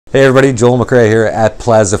Hey everybody, Joel McRae here at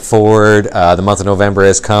Plaza Ford. The month of November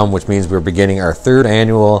has come, which means we're beginning our third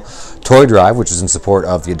annual toy drive, which is in support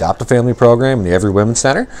of the Adopt a Family program and the Every Women's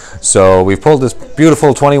Center. So we've pulled this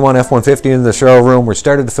beautiful 21 F-150 into the showroom. We're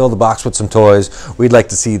started to fill the box with some toys. We'd like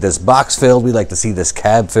to see this box filled. We'd like to see this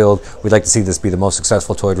cab filled. We'd like to see this be the most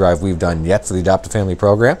successful toy drive we've done yet for the Adopt a Family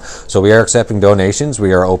program. So we are accepting donations.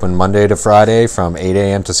 We are open Monday to Friday from 8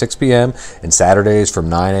 a.m. to 6 p.m. and Saturdays from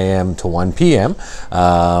 9 a.m. to 1 p.m.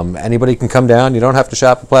 Anybody can come down. You don't have to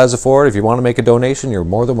shop at Plaza Ford. If you want to make a donation, you're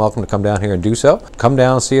more than welcome to come down here and do so. Come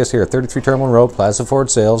down and see us here at 33 Terminal Road, Plaza Ford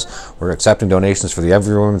Sales. We're accepting donations for the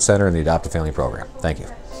Every Women's Center and the Adopt a Family program. Thank you.